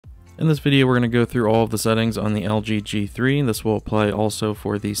In this video, we're going to go through all of the settings on the LG G3. This will apply also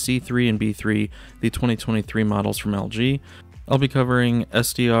for the C3 and B3, the 2023 models from LG. I'll be covering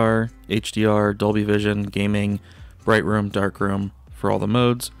SDR, HDR, Dolby Vision, gaming, bright room, dark room for all the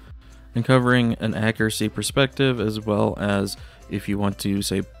modes, and covering an accuracy perspective as well as if you want to,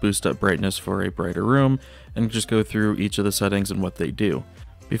 say, boost up brightness for a brighter room, and just go through each of the settings and what they do.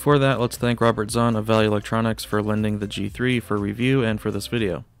 Before that, let's thank Robert Zohn of Value Electronics for lending the G3 for review and for this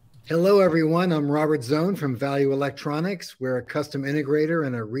video. Hello, everyone. I'm Robert Zohn from Value Electronics. We're a custom integrator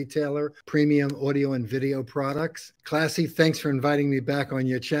and a retailer, premium audio and video products. Classy, thanks for inviting me back on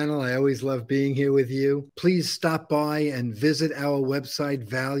your channel. I always love being here with you. Please stop by and visit our website,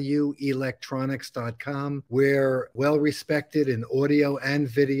 valueelectronics.com. We're well respected in audio and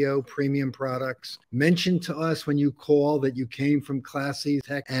video premium products. Mention to us when you call that you came from Classy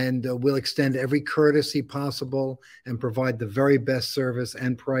Tech, and we'll extend every courtesy possible and provide the very best service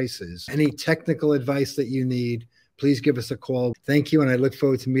and prices. Any technical advice that you need, please give us a call. Thank you, and I look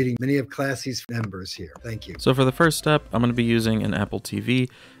forward to meeting many of Classy's members here. Thank you. So for the first step, I'm going to be using an Apple TV.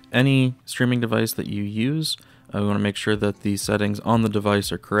 Any streaming device that you use, we want to make sure that the settings on the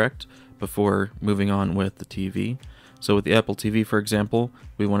device are correct before moving on with the TV. So with the Apple TV, for example,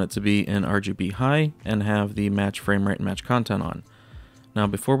 we want it to be in RGB high and have the match frame rate and match content on. Now,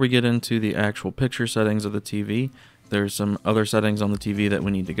 before we get into the actual picture settings of the TV, there's some other settings on the TV that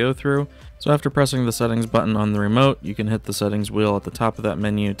we need to go through. So after pressing the settings button on the remote, you can hit the settings wheel at the top of that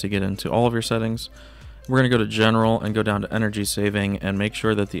menu to get into all of your settings. We're going to go to general and go down to energy saving and make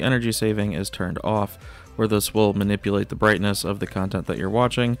sure that the energy saving is turned off, where this will manipulate the brightness of the content that you're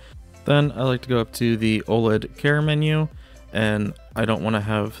watching. Then I like to go up to the OLED care menu, and I don't want to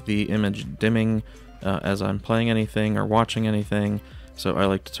have the image dimming as I'm playing anything or watching anything. So I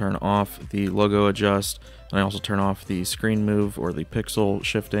like to turn off the logo adjust, and I also turn off the screen move or the pixel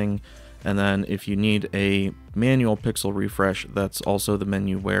shifting. And then if you need a manual pixel refresh, that's also the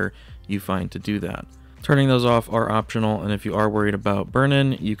menu where you find to do that. Turning those off are optional, and if you are worried about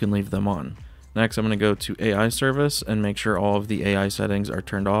burn-in, you can leave them on. Next, I'm going to go to AI service and make sure all of the AI settings are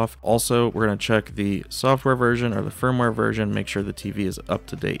turned off. Also, we're going to check the software version or the firmware version, make sure the TV is up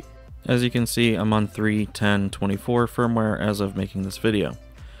to date. As you can see, I'm on 3.10.24 firmware as of making this video.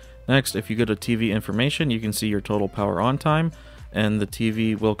 Next, if you go to TV information, you can see your total power on time, and the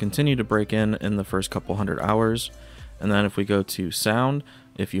TV will continue to break in the first couple hundred hours. And then if we go to sound,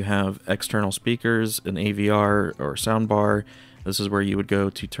 if you have external speakers, an AVR or soundbar, this is where you would go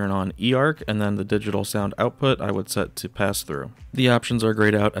to turn on eARC, and then the digital sound output I would set to pass through. The options are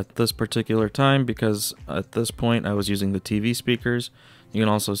grayed out at this particular time because at this point I was using the TV speakers. You can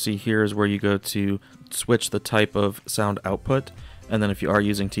also see here is where you go to switch the type of sound output, and then if you are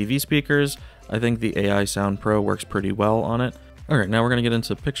using TV speakers, I think the AI Sound Pro works pretty well on it. Alright, now we're going to get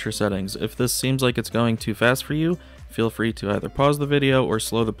into picture settings. If this seems like it's going too fast for you, feel free to either pause the video or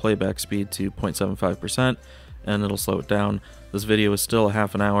slow the playback speed to 0.75%, and it'll slow it down. This video is still a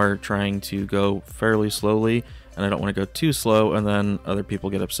half an hour trying to go fairly slowly, and I don't want to go too slow and then other people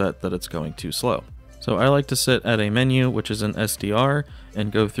get upset that it's going too slow. So I like to sit at a menu, which is an SDR,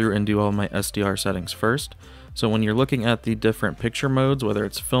 and go through and do all my SDR settings first. So when you're looking at the different picture modes, whether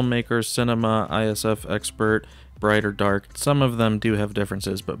it's filmmaker, cinema, ISF expert, bright or dark, some of them do have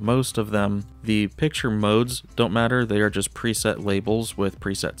differences, but most of them, the picture modes don't matter. They are just preset labels with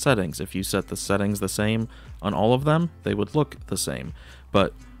preset settings. If you set the settings the same on all of them, they would look the same.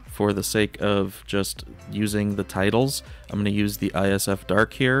 But for the sake of just using the titles, I'm going to use the ISF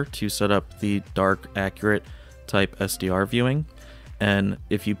Dark here to set up the dark accurate type SDR viewing. And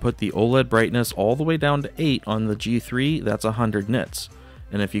if you put the OLED brightness all the way down to 8 on the G3, that's 100 nits.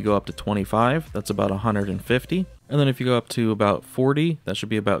 And if you go up to 25, that's about 150. And then if you go up to about 40, that should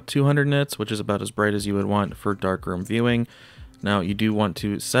be about 200 nits, which is about as bright as you would want for darkroom viewing. Now you do want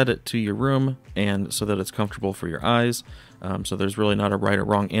to set it to your room and so that it's comfortable for your eyes. So there's really not a right or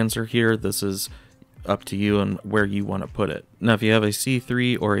wrong answer here. This is up to you and where you want to put it. Now if you have a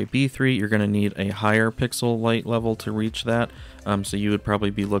C3 or a B3, you're going to need a higher pixel light level to reach that. So you would probably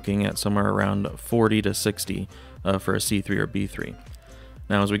be looking at somewhere around 40 to 60 for a C3 or B3.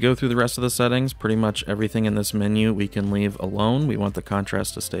 Now as we go through the rest of the settings, pretty much everything in this menu we can leave alone. We want the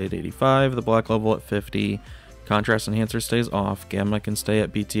contrast to stay at 85, the black level at 50, contrast enhancer stays off, gamma can stay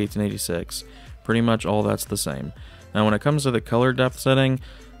at BT 1886. Pretty much all that's the same. Now when it comes to the color depth setting,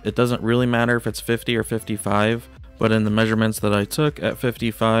 it doesn't really matter if it's 50 or 55, but in the measurements that I took at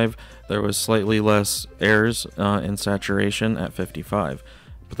 55, there was slightly less errors in saturation at 55.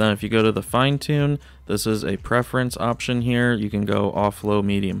 But then if you go to the fine tune, this is a preference option here. You can go off, low,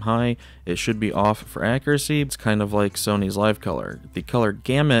 medium, high. It should be off for accuracy. It's kind of like Sony's live color. The color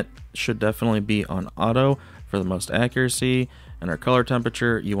gamut should definitely be on auto for the most accuracy. And our color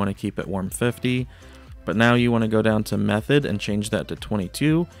temperature, you want to keep it warm 50. But now you want to go down to method and change that to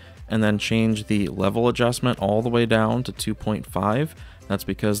 22, and then change the level adjustment all the way down to 2.5. That's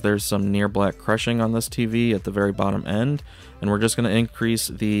because there's some near black crushing on this TV at the very bottom end, and we're just going to increase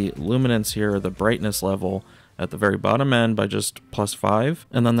the luminance here, the brightness level at the very bottom end by just +5,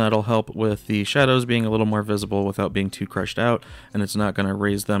 and then that'll help with the shadows being a little more visible without being too crushed out, and it's not going to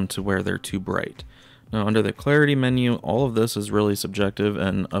raise them to where they're too bright. Now under the clarity menu, all of this is really subjective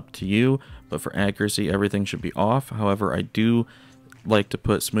and up to you, but for accuracy everything should be off. However, I do like to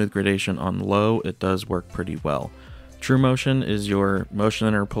put smooth gradation on low. It does work pretty well. True motion is your motion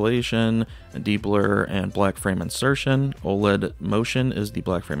interpolation, deblur, and black frame insertion. OLED motion is the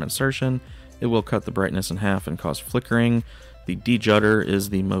black frame insertion. It will cut the brightness in half and cause flickering. The de-judder is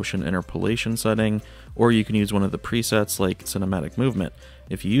the motion interpolation setting, or you can use one of the presets like cinematic movement.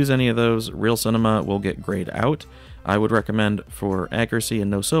 If you use any of those, Real Cinema will get grayed out. I would recommend for accuracy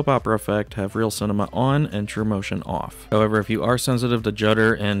and no soap opera effect, have Real Cinema on and True Motion off. However, if you are sensitive to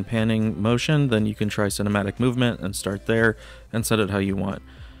judder and panning motion, then you can try cinematic movement and start there and set it how you want.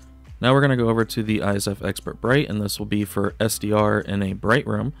 Now we're going to go over to the ISF Expert Bright, and this will be for SDR in a bright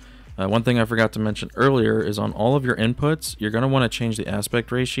room. One thing I forgot to mention earlier is on all of your inputs, you're going to want to change the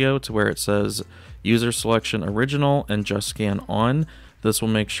aspect ratio to where it says user selection original and just scan on. This will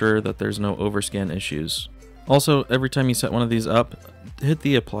make sure that there's no overscan issues. Also, every time you set one of these up, hit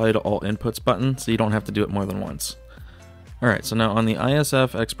the apply to all inputs button so you don't have to do it more than once. Alright, so now on the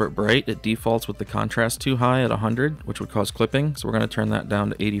ISF Expert Bright, it defaults with the contrast too high at 100, which would cause clipping, so we're going to turn that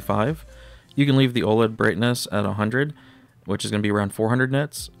down to 85. You can leave the OLED brightness at 100, which is going to be around 400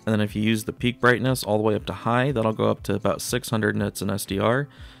 nits, and then if you use the peak brightness all the way up to high, that'll go up to about 600 nits in SDR.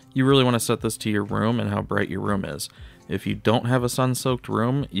 You really want to set this to your room and how bright your room is. If you don't have a sun-soaked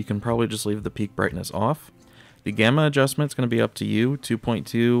room, you can probably just leave the peak brightness off. The gamma adjustment is going to be up to you.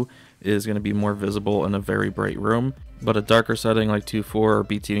 2.2 is going to be more visible in a very bright room, but a darker setting like 2.4 or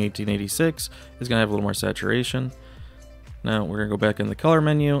B3 1886 is going to have a little more saturation. Now we're going to go back in the color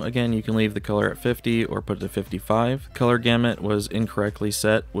menu. Again, you can leave the color at 50 or put it to 55. Color gamut was incorrectly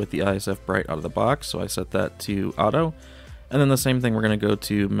set with the ISF Bright out of the box, so I set that to auto. And then the same thing, we're going to go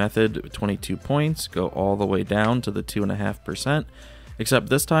to method 22 points, go all the way down to the 2.5%, except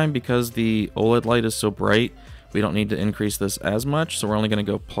this time because the OLED light is so bright, we don't need to increase this as much, so we're only going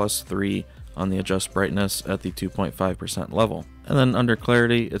to go +3 on the adjust brightness at the 2.5% level. And then under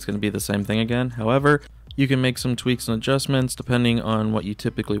clarity, it's going to be the same thing again. However, you can make some tweaks and adjustments depending on what you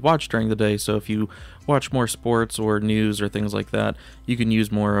typically watch during the day. So if you watch more sports or news or things like that, you can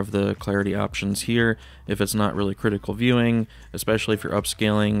use more of the clarity options here if it's not really critical viewing, especially if you're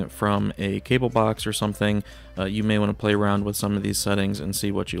upscaling from a cable box or something. You may want to play around with some of these settings and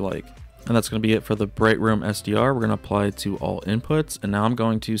see what you like. And that's going to be it for the Bright Room SDR. We're going to apply it to all inputs. And now I'm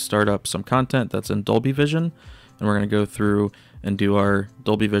going to start up some content that's in Dolby Vision. And we're going to go through and do our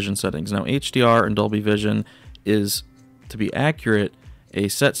Dolby Vision settings. Now HDR and Dolby Vision is, to be accurate, a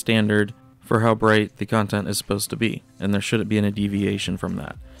set standard for how bright the content is supposed to be. And there shouldn't be any deviation from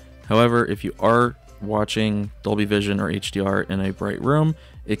that. However, if you are watching Dolby Vision or HDR in a bright room,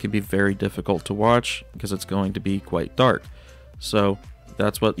 it can be very difficult to watch because it's going to be quite dark. So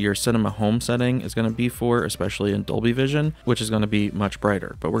that's what your cinema home setting is going to be for, especially in Dolby Vision, which is going to be much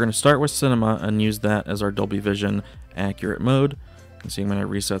brighter. But we're going to start with cinema and use that as our Dolby Vision accurate mode. You can see I'm going to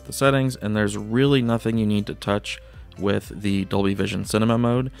reset the settings, and there's really nothing you need to touch with the Dolby Vision cinema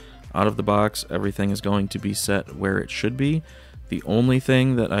mode. Out of the box, everything is going to be set where it should be. The only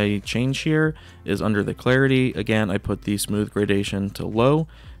thing that I change here is under the clarity. Again, I put the smooth gradation to low,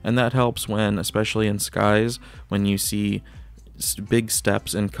 and that helps when, especially in skies, when you see big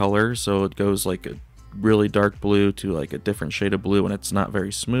steps in color, so it goes like a really dark blue to like a different shade of blue and it's not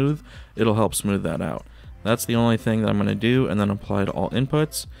very smooth. It'll help smooth that out. That's the only thing that I'm going to do, and then apply to all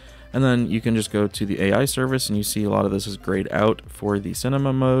inputs. And then you can just go to the AI service and you see a lot of this is grayed out for the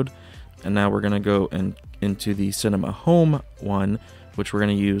cinema mode. And now we're going to go into the cinema home one, which we're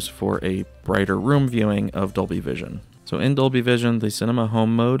going to use for a brighter room viewing of Dolby Vision. So in Dolby Vision, the cinema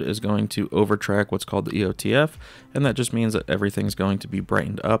home mode is going to overtrack what's called the EOTF, and that just means that everything's going to be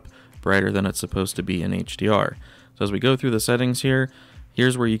brightened up, brighter than it's supposed to be in HDR. So as we go through the settings here,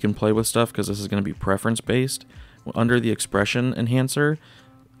 here's where you can play with stuff because this is going to be preference based. Under the expression enhancer,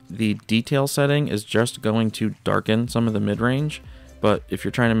 the detail setting is just going to darken some of the mid-range. But if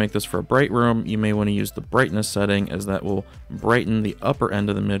you're trying to make this for a bright room, you may want to use the brightness setting, as that will brighten the upper end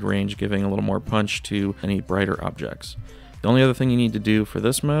of the mid-range, giving a little more punch to any brighter objects. The only other thing you need to do for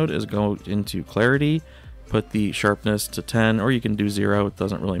this mode is go into clarity, put the sharpness to 10, or you can do 0, it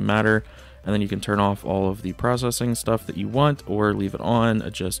doesn't really matter. And then you can turn off all of the processing stuff that you want, or leave it on,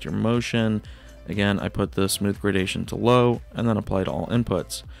 adjust your motion. Again, I put the smooth gradation to low, and then apply to all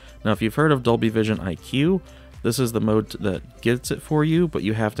inputs. Now, if you've heard of Dolby Vision IQ, this is the mode that gets it for you, but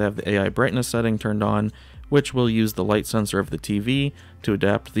you have to have the AI brightness setting turned on, which will use the light sensor of the TV to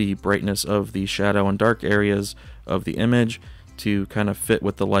adapt the brightness of the shadow and dark areas of the image to kind of fit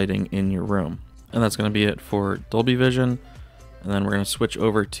with the lighting in your room. And that's going to be it for Dolby Vision. And then we're going to switch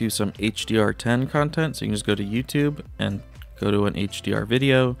over to some HDR10 content. So you can just go to YouTube and go to an HDR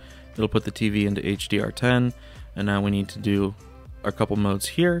video. It'll put the TV into HDR10. And now we need to do a couple modes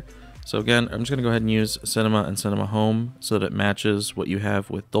here. So again, I'm just going to go ahead and use Cinema and Cinema Home so that it matches what you have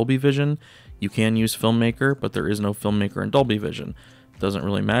with Dolby Vision. You can use Filmmaker, but there is no Filmmaker in Dolby Vision. It doesn't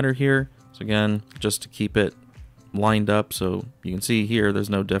really matter here. So again, just to keep it lined up so you can see here, there's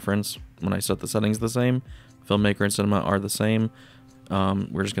no difference when I set the settings the same. Filmmaker and Cinema are the same.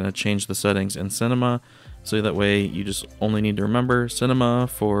 We're just going to change the settings in Cinema, so that way you just only need to remember Cinema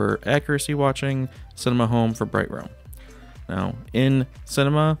for accuracy watching, Cinema Home for bright room. Now, in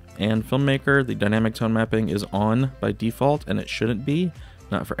Cinema and Filmmaker, the dynamic tone mapping is on by default, and it shouldn't be,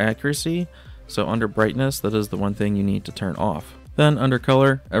 not for accuracy. So under brightness, that is the one thing you need to turn off. Then under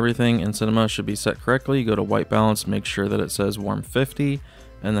color, everything in Cinema should be set correctly. You go to white balance, make sure that it says warm 50,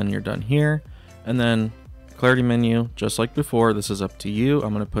 and then you're done here. And then clarity menu, just like before, this is up to you.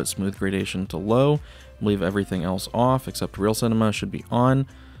 I'm going to put smooth gradation to low, leave everything else off except Real Cinema should be on.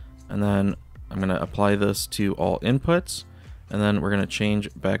 And then I'm going to apply this to all inputs. And then we're going to change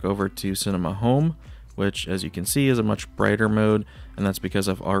back over to Cinema Home, which as you can see is a much brighter mode, and that's because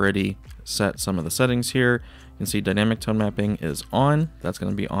I've already set some of the settings here. You can see dynamic tone mapping is on. That's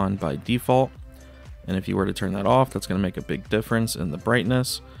going to be on by default. And if you were to turn that off, that's going to make a big difference in the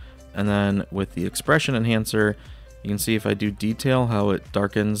brightness. And then with the expression enhancer, you can see if I do detail how it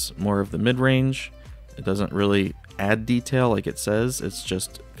darkens more of the mid-range. It doesn't really add detail like it says, it's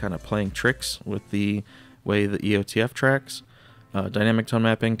just kind of playing tricks with the way the EOTF tracks. Dynamic tone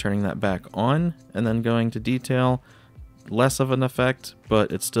mapping, turning that back on, and then going to detail, less of an effect, but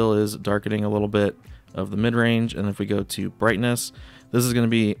it still is darkening a little bit of the mid-range. And if we go to brightness, this is going to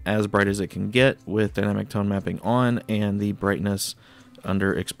be as bright as it can get with dynamic tone mapping on and the brightness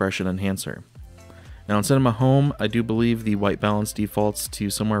under expression enhancer. Now in Cinema Home, I do believe the white balance defaults to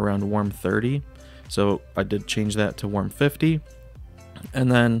somewhere around warm 30, so I did change that to warm 50. And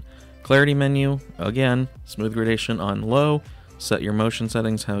then clarity menu, again, smooth gradation on low, set your motion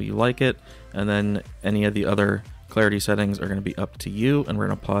settings how you like it, and then any of the other clarity settings are going to be up to you, and we're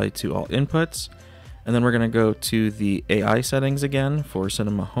going to apply to all inputs. And then we're going to go to the AI settings again for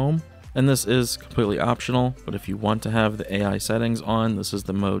Cinema Home. And this is completely optional, but if you want to have the AI settings on, this is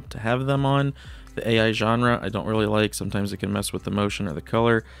the mode to have them on. The AI genre I don't really like, sometimes it can mess with the motion or the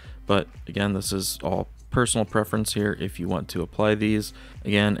color, but again, this is all personal preference here if you want to apply these.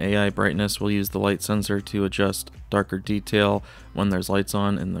 Again, AI brightness will use the light sensor to adjust darker detail when there's lights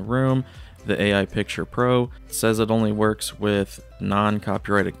on in the room. The AI Picture Pro says it only works with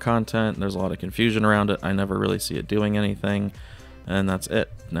non-copyrighted content. There's a lot of confusion around it. I never really see it doing anything, and that's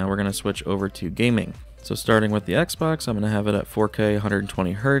it. Now we're going to switch over to gaming. So starting with the Xbox, I'm going to have it at 4K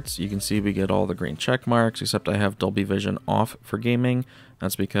 120 Hz. You can see we get all the green check marks, except I have Dolby Vision off for gaming.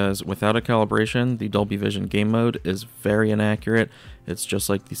 That's because without a calibration, the Dolby Vision game mode is very inaccurate. It's just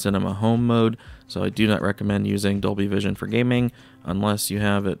like the Cinema Home mode, so I do not recommend using Dolby Vision for gaming unless you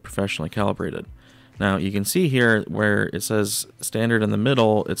have it professionally calibrated. Now you can see here where it says standard in the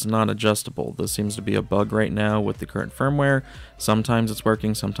middle, it's not adjustable. This seems to be a bug right now with the current firmware. Sometimes it's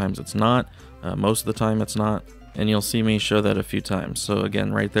working, sometimes it's not. Most of the time it's not, and you'll see me show that a few times. So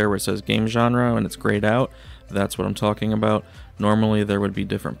again, right there where it says game genre and it's grayed out, that's what I'm talking about. Normally there would be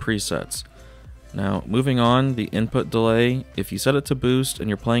different presets. Now moving on, the input delay, if you set it to boost and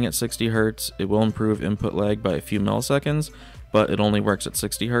you're playing at 60 Hz, it will improve input lag by a few milliseconds, but it only works at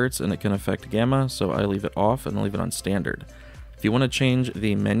 60 Hz and it can affect gamma, so I leave it off and leave it on standard. If you want to change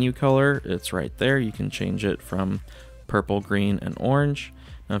the menu color, it's right there. You can change it from purple, green, and orange.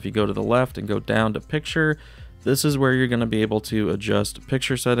 Now if you go to the left and go down to picture, this is where you're going to be able to adjust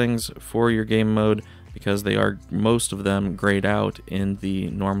picture settings for your game mode, because they are, most of them, grayed out in the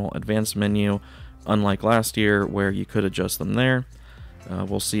normal advanced menu, unlike last year where you could adjust them there.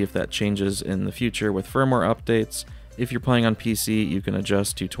 We'll see if that changes in the future with firmware updates. If you're playing on PC, you can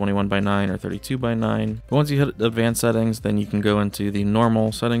adjust to 21:9 or 32:9. But once you hit advanced settings, then you can go into the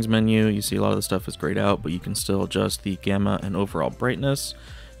normal settings menu. You see a lot of the stuff is grayed out, but you can still adjust the gamma and overall brightness.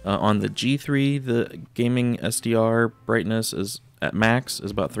 On the G3, the gaming SDR brightness is at max,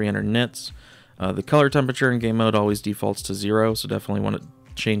 is about 300 nits. The color temperature in game mode always defaults to 0, so definitely want to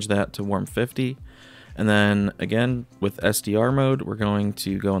change that to warm 50. And then again, with SDR mode, we're going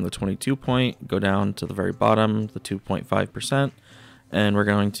to go on the 22 point, go down to the very bottom, the 2.5%, and we're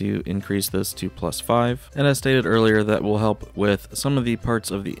going to increase this to +5. And as stated earlier, that will help with some of the parts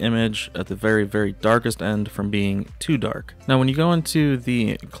of the image at the very, very darkest end from being too dark. Now, when you go into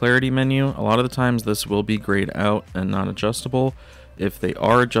the clarity menu, a lot of the times this will be grayed out and not adjustable. If they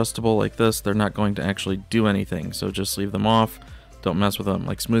are adjustable like this, they're not going to actually do anything, so just leave them off. Don't mess with them.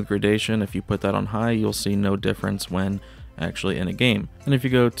 Like smooth gradation, if you put that on high, you'll see no difference when actually in a game. And if you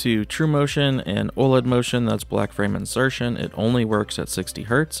go to true motion and OLED motion, that's black frame insertion, it only works at 60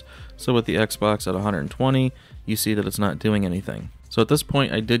 Hz. So with the Xbox at 120, you see that it's not doing anything. So at this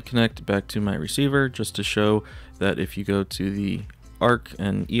point, I did connect back to my receiver just to show that if you go to the ARC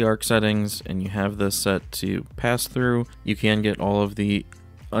and eARC settings and you have this set to pass through, you can get all of the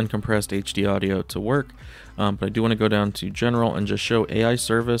uncompressed HD audio to work. But I do want to go down to general and just show AI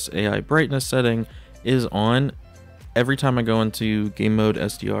service. AI brightness setting is on. Every time I go into game mode,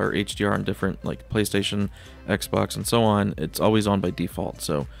 SDR, HDR on different like PlayStation, Xbox, and so on, it's always on by default.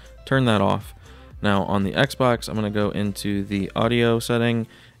 So turn that off. Now on the Xbox, I'm going to go into the audio setting.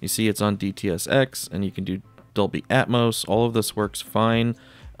 You see it's on DTS:X, and you can do Dolby Atmos. All of this works fine.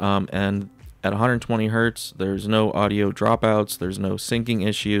 And at 120 Hz, there's no audio dropouts, there's no syncing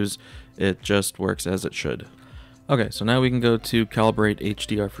issues, it just works as it should. Okay, so now we can go to calibrate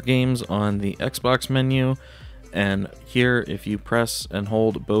HDR for games on the Xbox menu, and here if you press and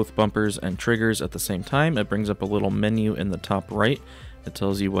hold both bumpers and triggers at the same time, it brings up a little menu in the top right. It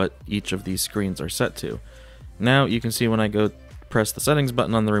tells you what each of these screens are set to. Now you can see when I go press the settings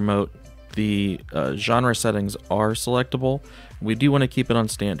button on the remote, the genre settings are selectable. We do want to keep it on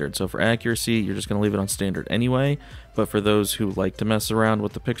standard, so for accuracy you're just going to leave it on standard anyway, but for those who like to mess around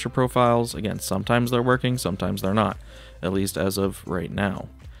with the picture profiles, again, sometimes they're working, sometimes they're not, at least as of right now.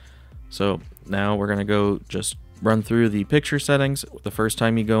 So now we're going to go just run through the picture settings. The first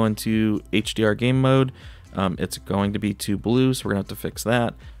time you go into HDR game mode, it's going to be too blue, so we're going to have to fix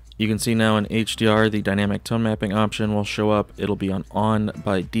that. You can see now in HDR, the dynamic tone mapping option will show up. It'll be on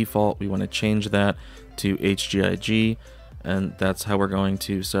by default. We want to change that to HGIG, and that's how we're going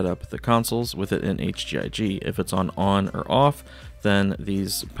to set up the consoles with it in HGIG. If it's on or off, then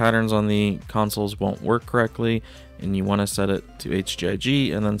these patterns on the consoles won't work correctly, and you want to set it to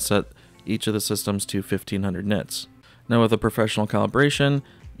HGIG and then set each of the systems to 1500 nits. Now with a professional calibration,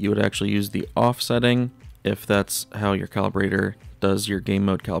 you would actually use the off setting if that's how your calibrator does your game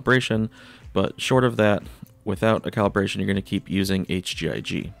mode calibration, but short of that, without a calibration, you're going to keep using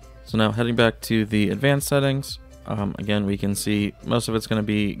HGIG. So now heading back to the advanced settings, again, we can see most of it's going to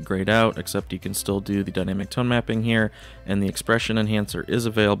be grayed out, except you can still do the dynamic tone mapping here, and the expression enhancer is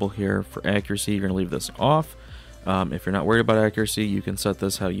available here. For accuracy, you're going to leave this off. If you're not worried about accuracy, you can set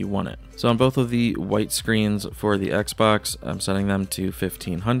this how you want it. So on both of the white screens for the Xbox, I'm setting them to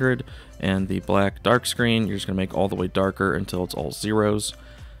 1500, and the black dark screen, you're just going to make all the way darker until it's all zeros.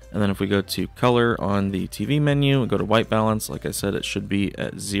 And then if we go to color on the TV menu and go to white balance, like I said, it should be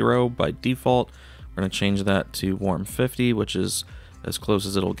at 0 by default. We're going to change that to warm 50, which is as close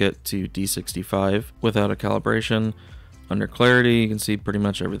as it'll get to D65 without a calibration. Under clarity, you can see pretty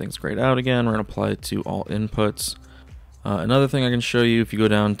much everything's grayed out again. We're going to apply it to all inputs. Another thing I can show you, if you go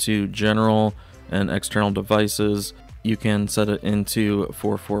down to general and external devices, you can set it into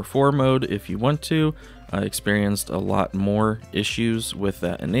 444 mode if you want to. I experienced a lot more issues with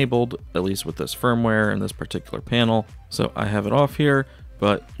that enabled, at least with this firmware and this particular panel. So I have it off here,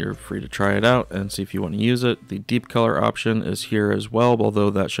 but you're free to try it out and see if you want to use it. The deep color option is here as well,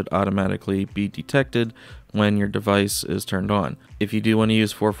 although that should automatically be detected when your device is turned on. If you do want to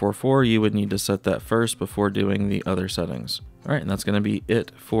use 444, you would need to set that first before doing the other settings. All right, and that's going to be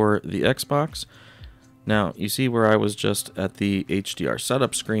it for the Xbox. Now, you see where I was just at the HDR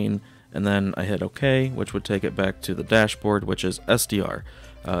setup screen, and then I hit OK, which would take it back to the dashboard, which is SDR.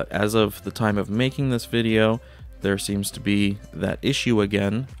 As of the time of making this video, there seems to be that issue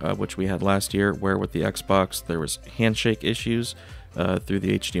again, which we had last year, where with the Xbox there was handshake issues through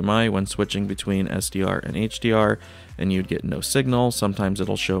the HDMI when switching between SDR and HDR, and you'd get no signal. Sometimes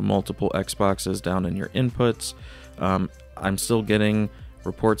it'll show multiple Xboxes down in your inputs. I'm still getting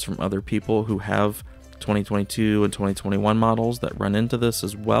reports from other people who have 2022 and 2021 models that run into this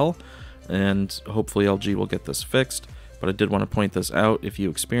as well. and hopefully LG will get this fixed. But I did want to point this out. If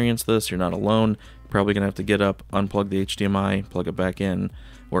you experience this, you're not alone. You're probably going to have to get up, unplug the HDMI, plug it back in,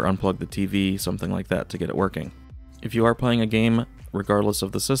 or unplug the TV, something like that, to get it working. If you are playing a game, regardless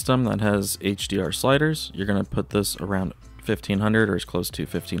of the system, that has HDR sliders, you're going to put this around 1500 or as close to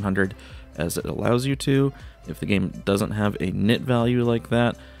 1500 as it allows you to. If the game doesn't have a nit value like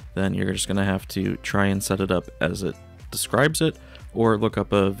that, then you're just going to have to try and set it up as it describes it, or look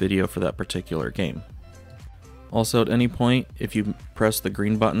up a video for that particular game. Also, at any point, if you press the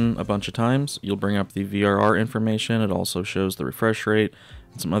green button a bunch of times, you'll bring up the VRR information. It also shows the refresh rate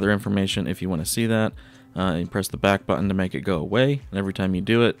and some other information if you want to see that. You press the back button to make it go away, and every time you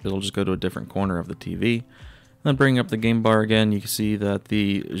do it, it'll just go to a different corner of the TV. Then bring up the game bar again, you can see that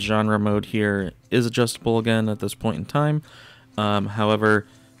the genre mode here is adjustable again at this point in time. However,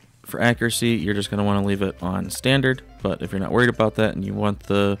 for accuracy, you're just going to want to leave it on standard, but if you're not worried about that and you want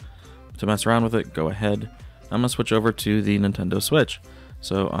to mess around with it, go ahead. I'm going to switch over to the Nintendo Switch.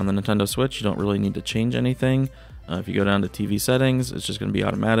 So on the Nintendo Switch, you don't really need to change anything. If you go down to TV settings, it's just going to be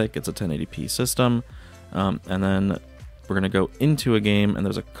automatic. It's a 1080p system. And then we're going to go into a game, and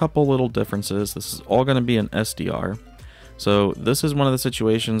there's a couple little differences. This is all going to be an SDR. So this is one of the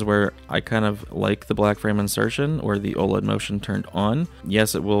situations where I kind of like the black frame insertion or the OLED motion turned on.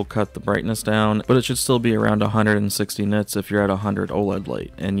 Yes, it will cut the brightness down, but it should still be around 160 nits if you're at 100 OLED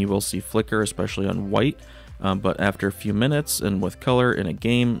light, and you will see flicker, especially on white. But after a few minutes and with color in a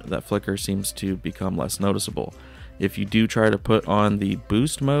game, that flicker seems to become less noticeable. If you do try to put on the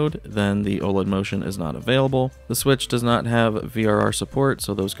boost mode, then the OLED motion is not available. The Switch does not have VRR support,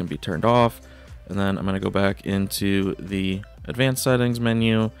 so those can be turned off. And then I'm going to go back into the advanced settings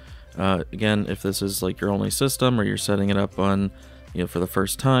menu. Again, if this is like your only system or you're setting it up on, for the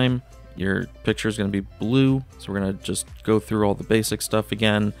first time, your picture is going to be blue. So we're going to just go through all the basic stuff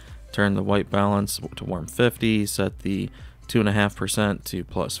again. Turn the white balance to warm 50, set the 2.5% to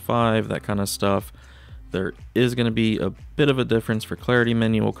 +5, that kind of stuff. There is going to be a bit of a difference for clarity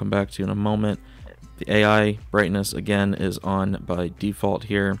menu we'll come back to in a moment. The AI brightness again is on by default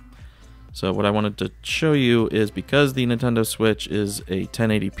here. So what I wanted to show you is, because the Nintendo Switch is a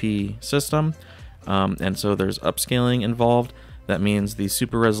 1080p system, and so there's upscaling involved, that means the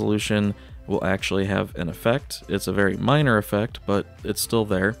super resolution will actually have an effect. It's a very minor effect, but it's still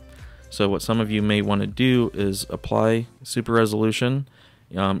there. So what some of you may want to do is apply super resolution.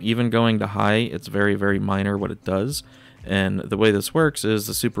 Even going to high, it's very, very minor what it does. And the way this works is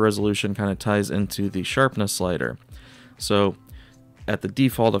the super resolution kind of ties into the sharpness slider. So at the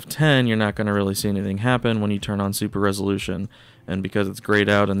default of 10, you're not going to really see anything happen when you turn on super resolution. And because it's grayed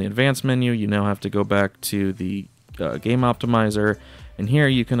out in the advanced menu, you now have to go back to the game optimizer. And here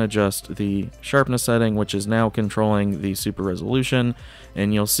you can adjust the sharpness setting, which is now controlling the super resolution.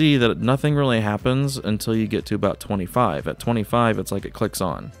 And you'll see that nothing really happens until you get to about 25. At 25, it's like it clicks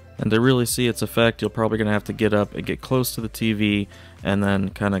on. And to really see its effect, you're probably going to have to get up and get close to the TV and then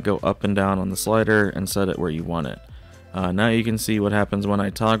kind of go up and down on the slider and set it where you want it. Now you can see what happens when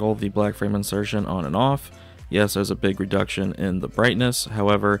I toggle the black frame insertion on and off. Yes, there's a big reduction in the brightness.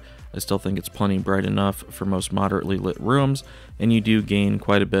 However, I still think it's plenty bright enough for most moderately lit rooms, and you do gain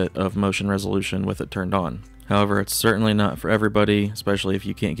quite a bit of motion resolution with it turned on. However, it's certainly not for everybody, especially if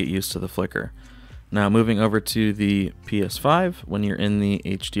you can't get used to the flicker. Now moving over to the PS5, when you're in the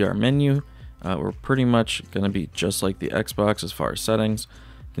HDR menu, we're pretty much going to be just like the Xbox as far as settings.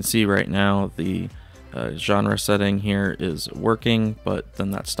 You can see right now the genre setting here is working, but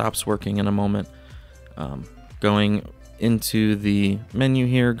then that stops working in a moment. Going into the menu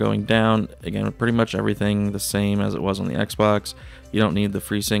here, going down, again, pretty much everything the same as it was on the Xbox. You don't need the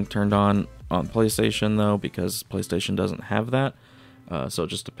FreeSync turned on PlayStation though, because PlayStation doesn't have that. So it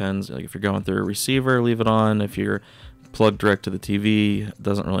just depends. Like if you're going through a receiver, leave it on. If you're plugged direct to the TV, it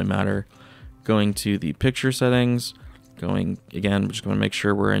doesn't really matter. Going to the picture settings, we're just going to make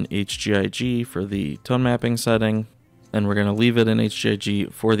sure we're in HGIG for the tone mapping setting, and we're going to leave it in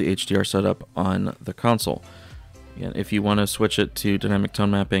HGIG for the HDR setup on the console. Again, if you want to switch it to dynamic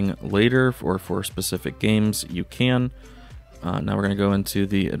tone mapping later or for specific games, you can. Now we're going to go into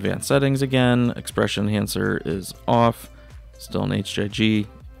the advanced settings again. Expression enhancer is off, still in HGIG.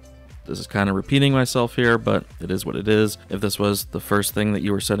 This is kind of repeating myself here, but it is what it is. If this was the first thing that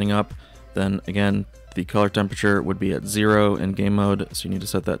you were setting up, then again, the color temperature would be at 0 in game mode, so you need to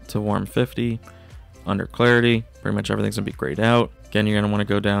set that to warm 50. Under clarity, pretty much everything's going to be grayed out. Again, you're going to want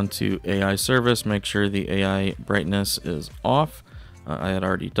to go down to AI service, make sure the AI brightness is off. I had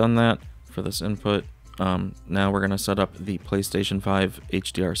already done that for this input. Now we're going to set up the PlayStation 5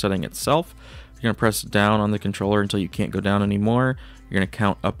 HDR setting itself. You're going to press down on the controller until you can't go down anymore. You're going to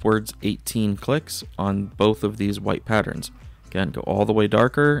count upwards 18 clicks on both of these white patterns. Again, go all the way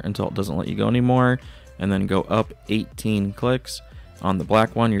darker until it doesn't let you go anymore, and then go up 18 clicks. On the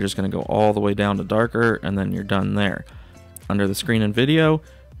black one, you're just going to go all the way down to darker, and then you're done there. Under the screen and video,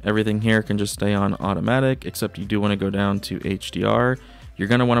 everything here can just stay on automatic, except you do want to go down to HDR. You're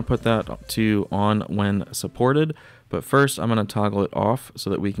going to want to put that to on when supported, but first I'm going to toggle it off so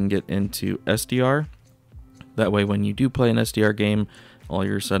that we can get into SDR. That way when you do play an SDR game, all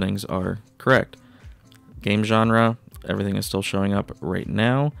your settings are correct. Game genre, everything is still showing up right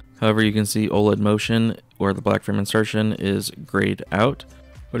now. However, you can see OLED motion or the black frame insertion is grayed out.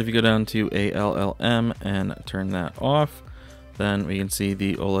 But if you go down to ALLM and turn that off, then we can see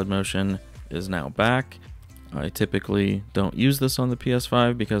the OLED motion is now back. I typically don't use this on the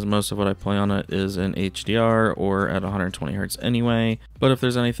PS5 because most of what I play on it is in HDR or at 120 Hz anyway. But if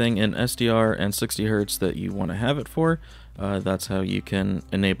there's anything in SDR and 60 Hz that you want to have it for, that's how you can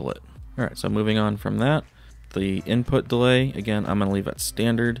enable it. Alright, so moving on from that, the input delay, again, I'm going to leave at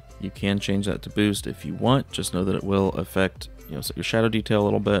standard. You can change that to boost if you want. Just know that it will affect your shadow detail a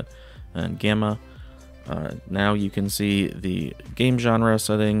little bit and gamma. Now you can see the game genre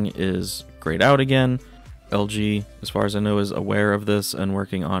setting is grayed out again. LG, as far as I know, is aware of this and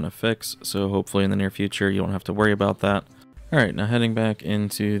working on a fix, so hopefully in the near future you won't have to worry about that. Alright, now heading back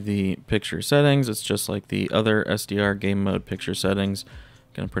into the picture settings, it's just like the other SDR game mode picture settings.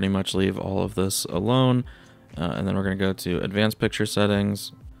 Gonna pretty much leave all of this alone, and then we're gonna go to advanced picture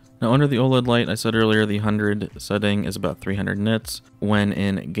settings. Now under the OLED light, I said earlier the 100 setting is about 300 nits. When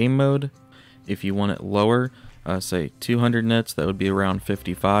in game mode, if you want it lower, say 200 nits, that would be around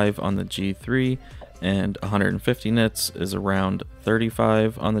 55 on the G3, and 150 nits is around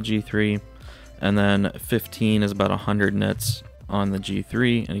 35 on the G3, and then 15 is about 100 nits on the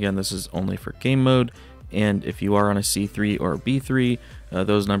G3. And again, this is only for game mode, and if you are on a C3 or a B3,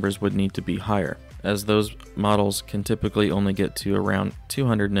 those numbers would need to be higher, as those models can typically only get to around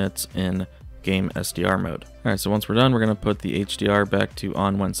 200 nits in game SDR mode. Alright, so once we're done, we're going to put the HDR back to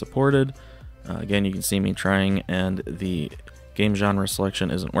on when supported. Again, you can see me trying, and the game genre selection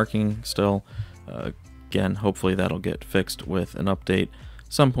isn't working still. Again, hopefully that'll get fixed with an update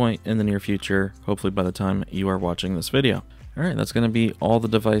some point in the near future, hopefully by the time you are watching this video. Alright, that's going to be all the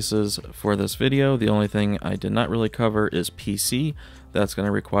devices for this video. The only thing I did not really cover is PC. That's going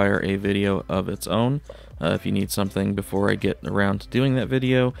to require a video of its own. If you need something before I get around to doing that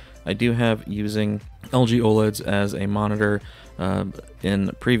video, I do have using LG OLEDs as a monitor in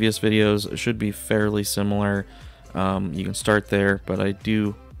previous videos. It should be fairly similar. You can start there, but I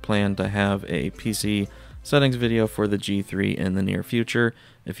do plan to have a PC settings video for the G3 in the near future.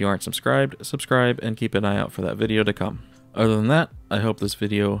 If you aren't subscribed, subscribe and keep an eye out for that video to come. Other than that, I hope this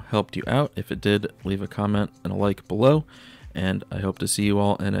video helped you out. If it did, leave a comment and a like below, and I hope to see you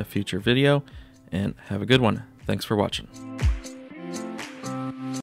all in a future video, and have a good one. Thanks for watching.